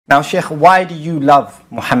Now, Shaykh, why do you love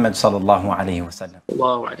Muhammad sallallahu alayhi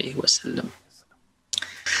wasallam?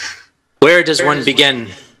 Where does one begin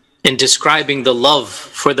in describing the love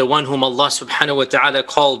for the one whom Allah subhanahu wa ta'ala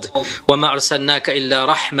called وَمَا أَرْسَلْنَاكَ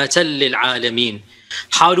إِلَّا رَحْمَةً لِلْعَالَمِينَ?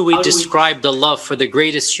 How do we describe the love for the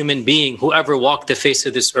greatest human being who ever walked the face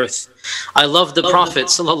of this earth? I love the Prophet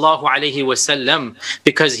sallallahu alaihi wasallam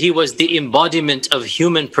because he was the embodiment of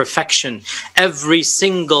human perfection. Every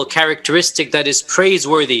single characteristic that is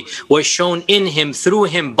praiseworthy was shown in him, through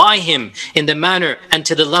him, by him, in the manner and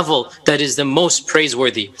to the level that is the most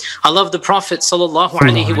praiseworthy. I love the Prophet sallallahu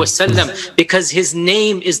alaihi wasallam because his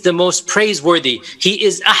name is the most praiseworthy. He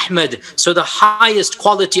is Ahmad, so the highest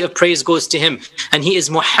quality of praise goes to him. And he is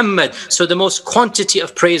Muhammad, so the most quantity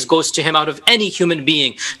of praise goes to him out of any human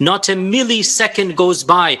being. Not a millisecond goes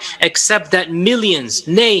by except that millions,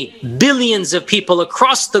 nay, billions of people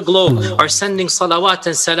across the globe are sending salawat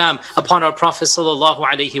and salam upon our Prophet sallallahu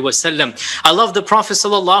alaihi wasallam. I love the Prophet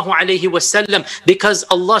sallallahu alaihi wasallam because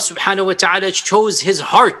Allah subhanahu wa ta'ala chose his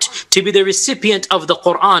heart to be the recipient of the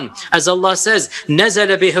Quran. As Allah says,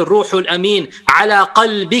 نَزَلَ بِهِ الرُّوحُ الْأَمِينَ عَلَىٰ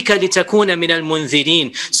قَلْبِكَ لِتَكُونَ مِنَ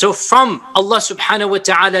الْمُنذِرِينَ. So from Allah subhanahu wa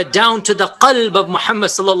ta'ala down to the qalb of Muhammad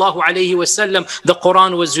sallallahu alayhi wa sallam, the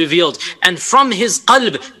Quran was revealed. And from his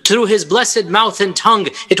qalb, through his blessed mouth and tongue,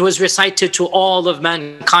 it was recited to all of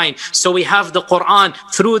mankind. So we have the Quran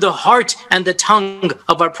through the heart and the tongue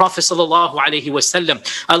of our Prophet sallallahu alayhi wa sallam.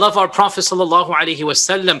 I love our Prophet sallallahu alayhi wa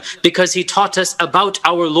sallam because he taught us about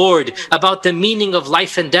our Lord, about the meaning of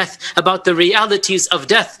life and death, about the realities of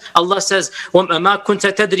death. Allah says, وَمَا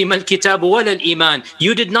كُنْتَ تَدْرِي مَا الْكِتَابُ وَلَا الْإِيمَانِ.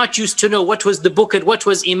 You did not used to know what was the book and what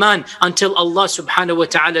was Iman until Allah subhanahu wa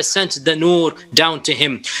ta'ala sent the Nur down to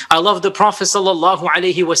him. I love the Prophet sallallahu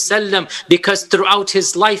alayhi wa sallam because throughout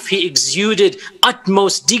his life he exuded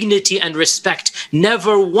utmost dignity and respect.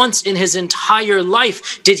 Never once in his entire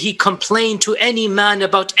life did he complain to any man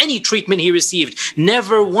about any treatment he received.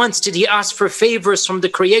 Never once did he ask for favors from the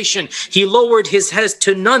creation. He lowered his head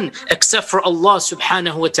to none except for Allah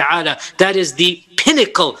subhanahu wa ta'ala. That is the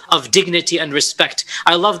pinnacle of dignity and respect.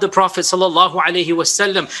 I love the Prophet sallallahu alaihi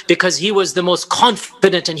wasallam because he was the most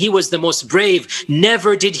confident and he was the most brave.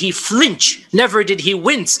 Never did he flinch, never did he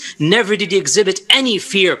wince, never did he exhibit any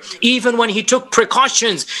fear. Even when he took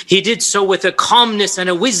precautions, he did so with a calmness and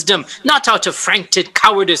a wisdom, not out of frantic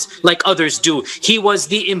cowardice like others do. He was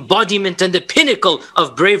the embodiment and the pinnacle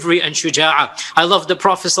of bravery and shuja'ah. I love the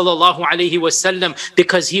Prophet sallallahu alaihi wasallam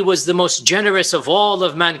because he was the most generous of all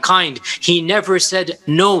of mankind. He never said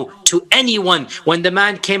no to anyone. When the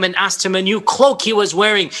man came and asked him a new cloak he was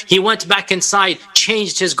wearing, he went back inside,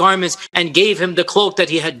 changed his garments and gave him the cloak that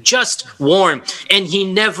he had just worn. And he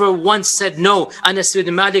never once said no. Anas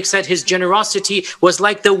ibn Malik said his generosity was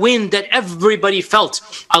like the wind that everybody felt.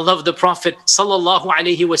 I love the Prophet sallallahu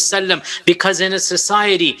alaihi wasallam because in a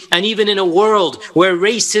society and even in a world where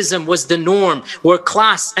racism was the norm, where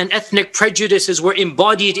class and ethnic prejudices were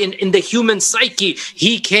embodied in the human psyche,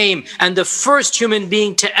 he came and the first human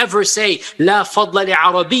being to ever say, لا فضل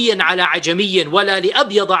لعربي على عجمي ولا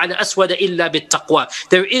لأبيض على أسود إلا بالتقوى.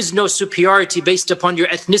 There is no superiority based upon your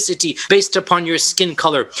ethnicity, based upon your skin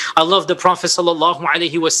color. I love the Prophet sallallahu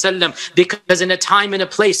alaihi wasallam because in a time and a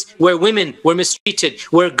place where women were mistreated,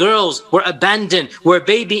 where girls were abandoned, where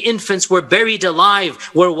baby infants were buried alive,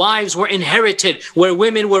 where wives were inherited, where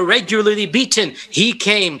women were regularly beaten, he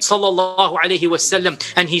came sallallahu alaihi wasallam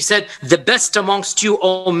and he said, the best amongst you,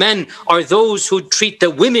 O men, are those who treat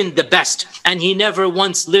the women the best. And he never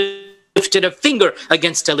once lifted a finger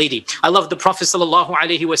against a lady. I love the Prophet sallallahu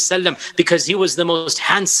alaihi wasallam because he was the most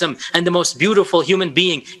handsome and the most beautiful human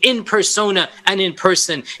being in persona and in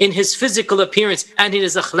person, in his physical appearance and in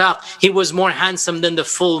his akhlaq. He was more handsome than the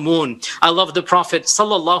full moon. I love the Prophet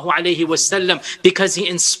sallallahu alaihi wasallam because he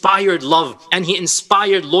inspired love and he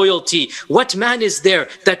inspired loyalty. What man is there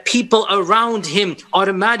that people around him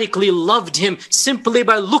automatically loved him simply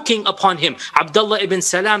by looking upon him? Abdullah ibn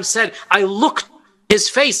Salam said, I looked his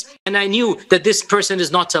face and I knew that this person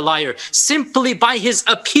is not a liar. Simply by his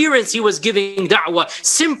appearance he was giving da'wah.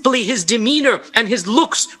 Simply his demeanor and his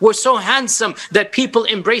looks were so handsome that people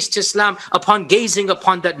embraced Islam upon gazing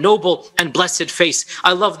upon that noble and blessed face.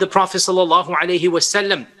 I love the Prophet sallallahu alaihi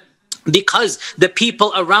wasallam because the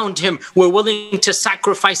people around him were willing to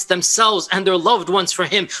sacrifice themselves and their loved ones for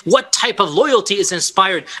him. What type of loyalty is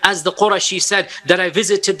inspired? As the Qurashi said, that I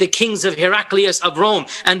visited the kings of Heraclius of Rome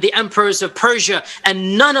and the emperors of Persia,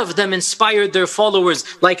 and none of them inspired their followers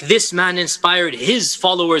like this man inspired his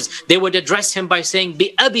followers. They would address him by saying,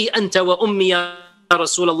 Bi abi anta wa ummi ya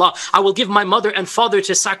Rasulullah. I will give my mother and father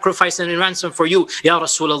to sacrifice and in ransom for you, Ya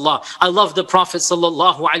Rasulullah. I love the Prophet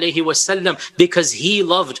sallallahu alaihi wasallam because he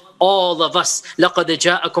loved all of us. لَقَدْ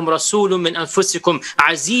جَاءَكُمْ رَسُولٌ مِّنْ أَنفُسِكُمْ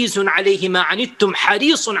عَزِيزٌ عَلَيْهِ مَا عَنِتُّمْ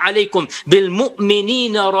حَرِيصٌ عَلَيْكُمْ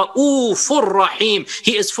بِالْمُؤْمِنِينَ رَؤُوفٌ رَحِيمٌ.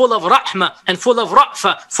 He is full of rahmah and full of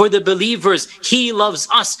ra'fa for the believers. He loves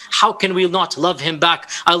us. How can we not love him back?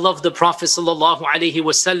 I love the Prophet sallallahu alaihi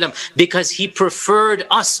wasallam because he preferred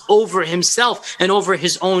us over himself and over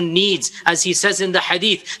his own needs. As he says in the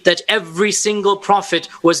hadith that every single prophet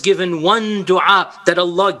was given one dua that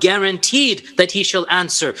Allah guaranteed that he shall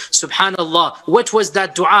answer. Subhanallah, what was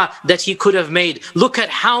that dua that he could have made? Look at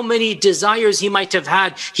how many desires he might have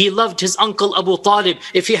had. He loved his uncle Abu Talib.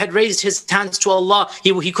 If he had raised his hands to Allah,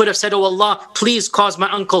 he could have said, oh Allah, please cause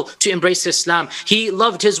my uncle to embrace Islam. He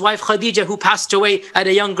loved his wife Khadija, who passed away at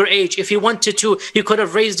a younger age. If he wanted to, he could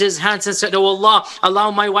have raised his hands and said, oh Allah,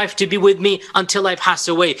 allow my wife to be with me until I pass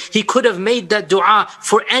away. He could have made that dua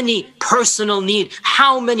for any personal need.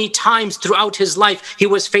 How many times throughout his life he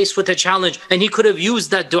was faced with a challenge and he could have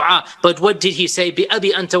used that dua. But what did he say? Bi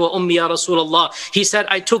abi anta wa ummi ya Rasulullah. He said,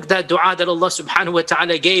 I took that dua that Allah subhanahu wa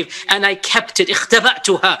ta'ala gave and I kept it.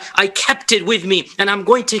 Ikhtaba'tuha. I kept it with me and I'm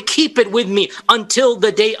going to keep it with me until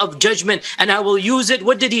the day of judgment, and I will use it.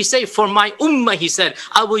 What did he say? For my ummah, he said.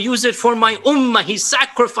 I will use it for my ummah. He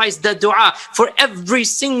sacrificed that dua for every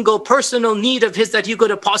single personal need of his that he could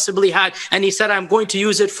have possibly had, and he said, I'm going to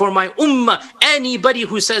use it for my ummah. Anybody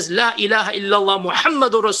who says La ilaha illallah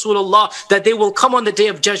Muhammadur Rasulullah, that they will come on the day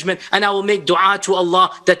of judgment and I will make dua to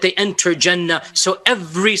Allah that they enter Jannah. So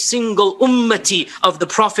every single ummati of the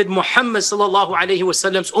Prophet Muhammad sallallahu alaihi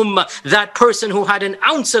wasallam's ummah, that person who had an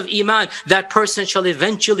ounce of iman, that person shall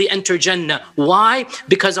eventually enter Jannah. Why?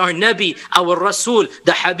 Because our Nabi, our Rasul,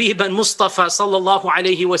 the Habib and Mustafa sallallahu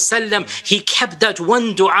alaihi wasallam, he kept that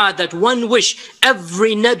one dua, that one wish.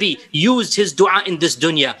 Every Nabi used his dua in this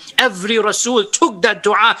dunya. Every Rasul took that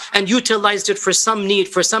dua and utilized it for some need,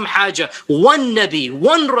 for some haja. One Nabi,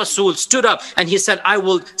 one Rasul stood up and he said, I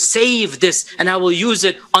will save this and I will use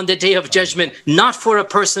it on the day of judgment, not for a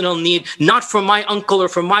personal need, not for my uncle or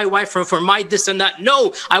for my wife or for my this and that.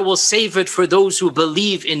 No, I will save it for those who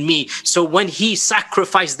believe in me. So when he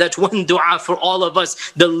sacrificed that one dua for all of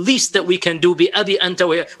us, the least that we can do, bi abi anta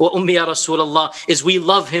wa ummi ya Rasulullah, is we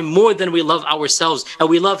love him more than we love ourselves, and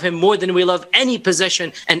we love him more than we love any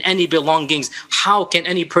possession and any belongings. How can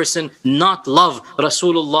any person not love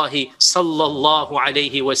Rasulullah sallallahu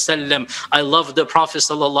alaihi wasallam? I love the Prophet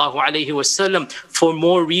sallallahu alaihi wasallam for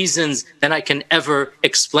more reasons than I can ever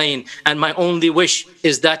explain, and my only wish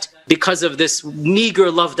is that because of this meager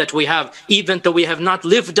love that we have, even though we have not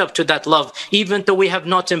lived up to that love, even though we have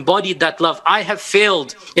not embodied that love, I have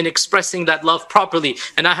failed in expressing that love properly,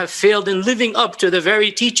 and I have failed in living up to the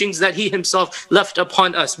very teachings that he himself left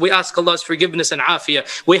upon us. We ask Allah's forgiveness and afiyah.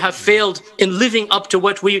 We have failed in living up to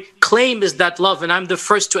what we claim is that love, and I'm the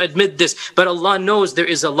first to admit this, but Allah knows there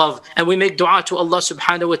is a love, and we make dua to Allah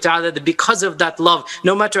subhanahu wa ta'ala that because of that love,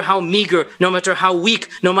 no matter how meager, no matter how weak,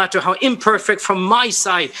 no matter how imperfect from my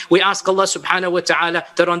side, we ask Allah subhanahu wa ta'ala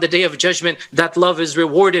that on the day of judgment, that love is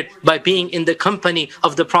rewarded by being in the company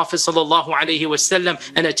of the Prophet sallallahu alaihi wasallam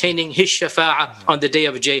and attaining his shafa'ah on the day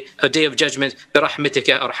of judgment. برحمتك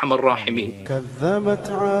يا أرحم الراحمين.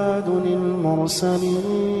 كذبت عاد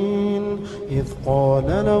المرسلين إذ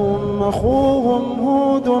قال لهم أخوهم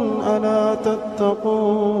هود ألا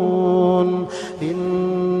تتقون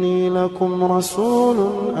إني لكم رسول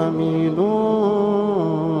أمين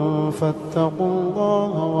فاتقوا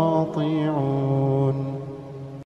الله وأطيعون